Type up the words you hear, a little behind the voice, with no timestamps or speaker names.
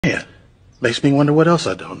Yeah. Makes me wonder what else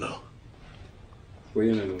I don't know. What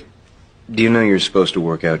you know? Do you know you're supposed to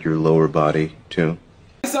work out your lower body, too?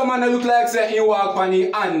 Some man look like say he walk on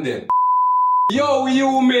the hand them. Yo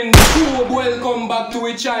human, welcome back to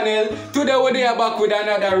our channel. Today we're there back with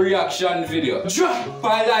another reaction video. Drop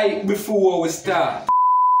a like before we start.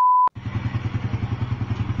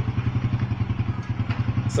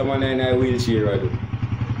 Someone in a wheelchair I do.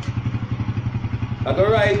 I go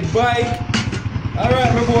ride bike.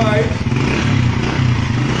 Alright my boy.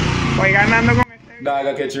 Voy ganando con este. Dog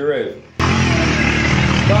I catch you rev.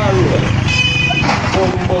 Bar road.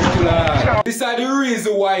 This is the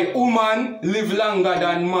reason why woman live longer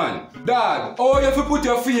than man. Dog, how you have to put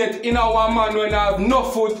your faith in a man when you have no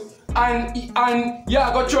foot and you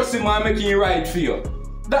go trust him and make him right for you?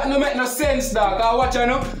 That no make no sense, dog. I watch you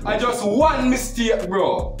know, I just one mistake,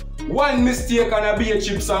 bro. One mistake and I be a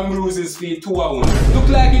chips and bruises for 2 hours. Look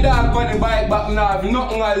like the dog on the bike back now have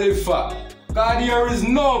nothing to live for. Cause there is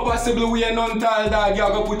no possible way none tall dog you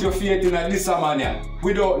go put your faith in a this man here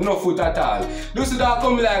without no foot at all. This dog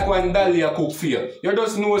come like when Dahlia cook for you. You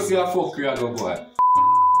just know say a fuck you go boy.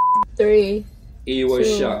 3. He was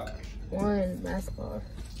 2, shocked. 1, basketball.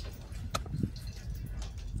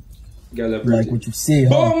 Like what you see, huh?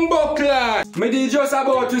 Bumbo class! Me did just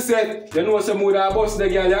about to say, you know some would have bust the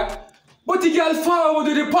girl yeah? But the girl forward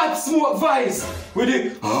with the pot smoke vice. With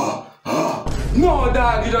the no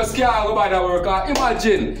dog, you just can't go by the work.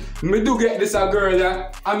 Imagine, me do get this a girl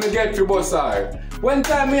yeah, and me get to bust her. One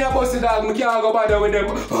time me a bust the dog, me can't go by there with them.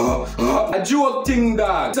 A joke thing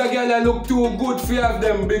dog. This a girl that look too good for have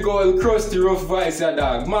them big old crusty rough vice yeah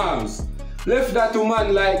dog. Moms, left that to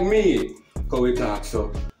man like me. Cause we talk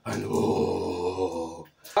so. And all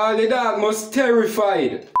the dog must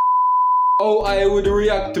terrified how I would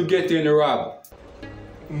react to getting robbed.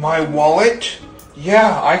 My wallet?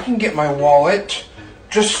 Yeah, I can get my wallet.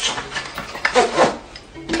 Just...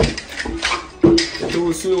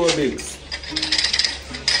 Too slow, Bigs.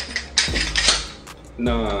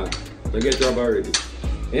 Nah, I get robbed already.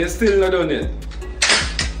 You still not done it.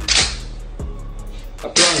 A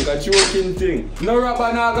prank, a joking thing. No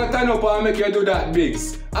robber now got turn up and make you do that,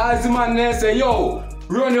 Bigs. As the man there say, yo,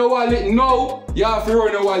 run your wallet now, you have to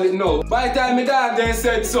run your wallet now. By the time my dad then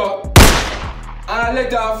said so, and I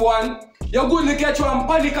let off one, you good to catch one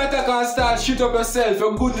panic attack and start shit up yourself.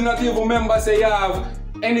 You good to not even remember say you have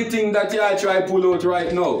anything that you try pull out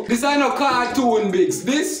right now. This ain't no cartoon, Bigs.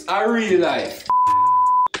 This a real life.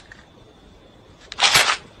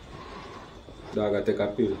 Dog, I take a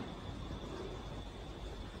pill.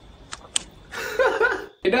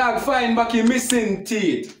 The dog find back your missing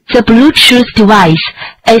teeth. The Bluetooth device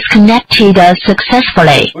is connected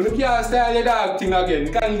successfully. When you can't style the dog thing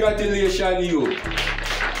again, congratulations you.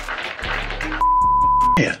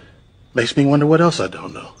 Yeah. Makes me wonder what else I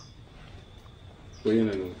don't know. What you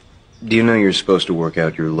know? Do you know you're supposed to work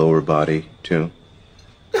out your lower body, too?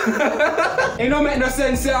 It don't make no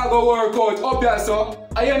sense say I go work out up here so,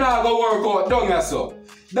 and you not go work out down here so.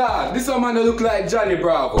 Dad, this man look like Johnny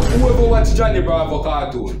Bravo. Whoever watch Johnny Bravo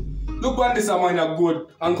cartoon, look when this man are good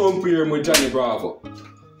and compare him with Johnny Bravo.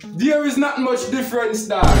 There is not much difference,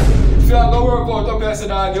 dad. If you go work out up here so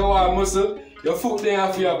dad, you want muscle, your foot then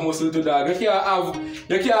have to have muscle to dad. You can't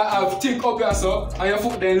have thick up here so, and your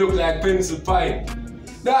foot then look like pencil pipe.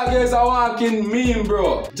 That is a walking meme,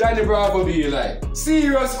 bro. Johnny Bravo be like.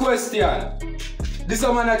 Serious question. This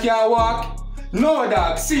man can't walk? No,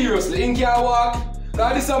 dog. Seriously, he can't walk?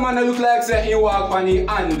 Cause this man look like say he walk on the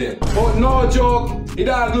hand them. But no joke, he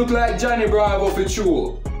don't look like Johnny Bravo for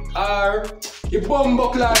true. Or he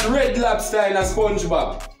bumbuckler Red Lobster in a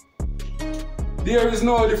SpongeBob. There is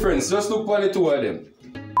no difference, just look for the two of them.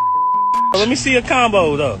 Let me see a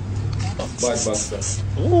combo though. Bad bastard.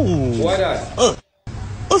 Ooh. What that?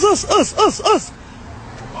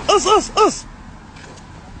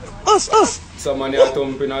 Us. Someone here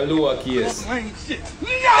thumping a lower case. I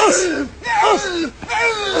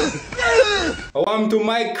want to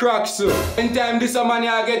Mike Crack so. Anytime this man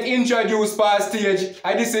here get introduced past stage,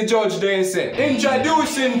 I this a judge then say,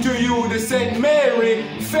 introducing to you the St. Mary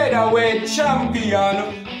featherweight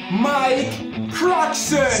champion, Mike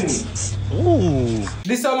Crackson. Ooh.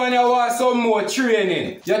 This man here want some more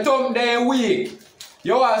training. You thump there weak.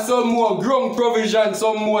 You want some more ground provision,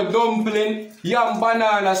 some more dumpling, yam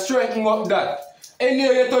banana, straighten up that.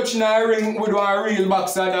 Anyway you touch na ring with one real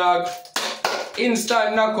boxer dog,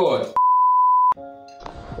 instant knockout.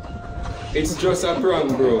 It's just a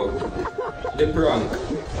prank, bro. The prank.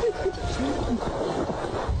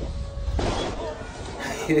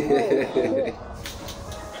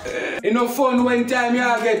 Enough fun when time you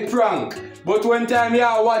get prank. But when time you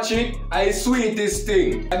watch it, I sweetest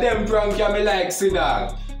thing. And them prank you me like see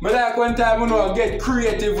dog. Me like one time you know get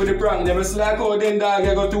creative with the prank. Them is like how then dog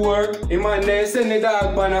you go to work. The man they send the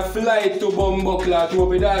dog on a flight to Bumbuckler to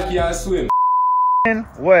hope the dog can swim.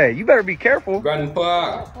 Way, you better be careful.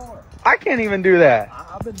 Grandpa. I can't even do that.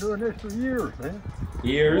 I've been doing this for years, man.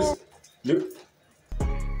 Years?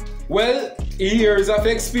 Well, years of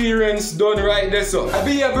experience done right there, so. I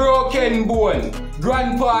be a broken bone.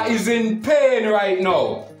 Grandpa is in pain right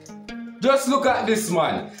now. Just look at this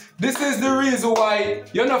man. This is the reason why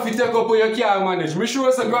you not fit take up what you can't manage. Me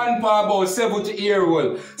sure say grandpa about 70 years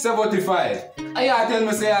old, 75. And you tell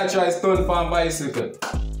me say I try stunt for a bicycle.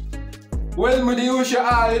 Well, me do wish you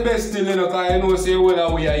all the best still, you know, cause you know say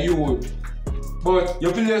well we are youth. But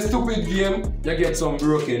you play a stupid game, you get some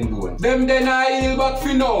broken bone. Them then I heal back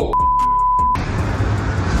for now.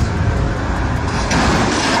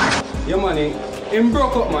 Yeah man, him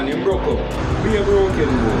broke up man, him broke up. Be a broken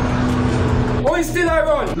bone. Oh, he still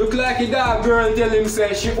around. Look like the dog girl tell him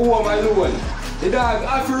say she home alone. The dog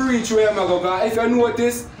have to reach where I'm go, cause if you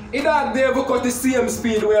notice, the dog there will cut the same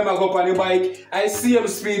speed where I go on the bike, and same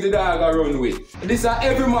speed the dog I run with. This is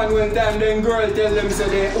every man when time then girl tell them say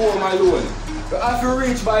they home alone. You have to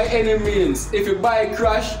reach by any means. If your bike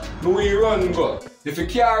crash, me we run go. If your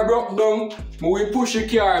car broke down, me we push your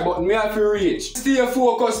car, but me have to reach. Stay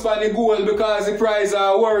focused on the goal because the prize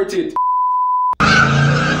are worth it.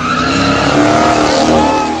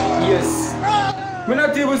 Yes. I'm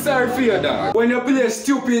not even sorry for you, dog. When you play a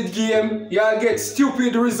stupid game, you'll get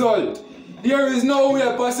stupid result. There is no way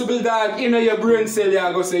possible, dog, in your brain cell you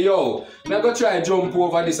go say, yo, I'm gonna try jump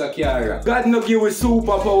over this carrier. God no give you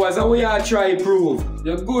superpowers, and we are try prove.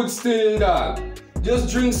 You're good still, dog.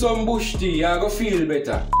 Just drink some bush tea, you go feel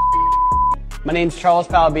better. My name's Charles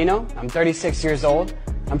Palabino. I'm 36 years old.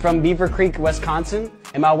 I'm from Beaver Creek, Wisconsin.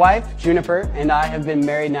 And my wife, Juniper, and I have been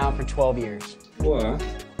married now for 12 years. What?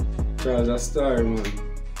 Charles, a star, man.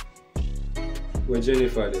 Where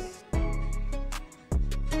Jennifer then?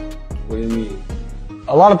 What do you mean?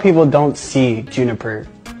 A lot of people don't see Juniper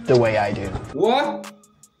the way I do. What?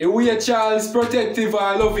 If we a Charles protective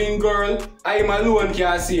and loving girl, I alone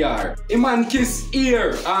can see her. A man kiss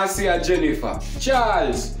ear and see a Jennifer.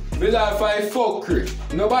 Charles, me laugh I fuck her.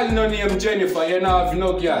 Nobody no name Jennifer, you know have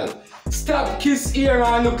no girl. Stop kiss ear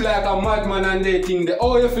and look like a madman and they think that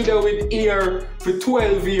oh you feel with ear for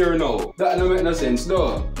 12 years now. That no make no sense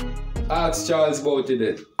though. Ask Charles about it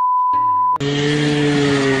then.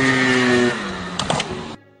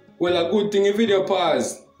 Well, a good thing if video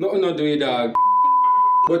pause. Nothing to do with dog.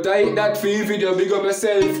 But I hit that for your video, big up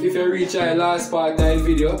yourself if you reach our last part of the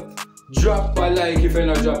video. Drop a like if you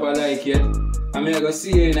not drop a like yet. And I'm gonna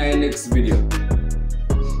see you in our next video.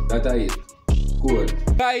 That's it.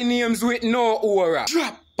 Good. Buy names with no aura.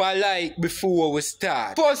 Drop a like before we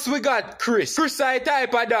start. First we got Chris. Chris I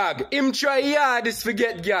type of dog. Him try hardest to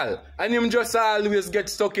get gal. And him just always get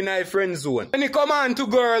stuck in our friend zone. When he come on to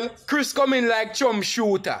girl, Chris come in like chum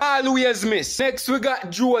shooter. Always miss. Next we got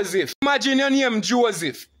Joseph. Imagine your name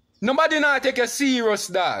Joseph. Nobody not take a serious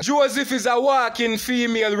dog. Joseph is a walking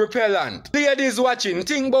female repellent. Ladies watching,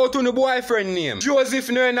 think about your boyfriend name.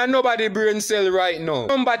 Joseph no in a nobody brain cell right now.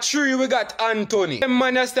 Number 3 we got Anthony. Them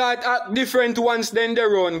man start act different once than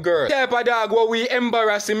their own girl. Type of dog where we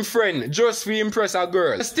embarrass him friend just to impress a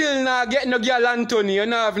girl. Still not get no girl Anthony, you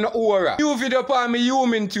not have no aura. New video on me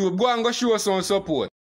human tube, go and go show some support.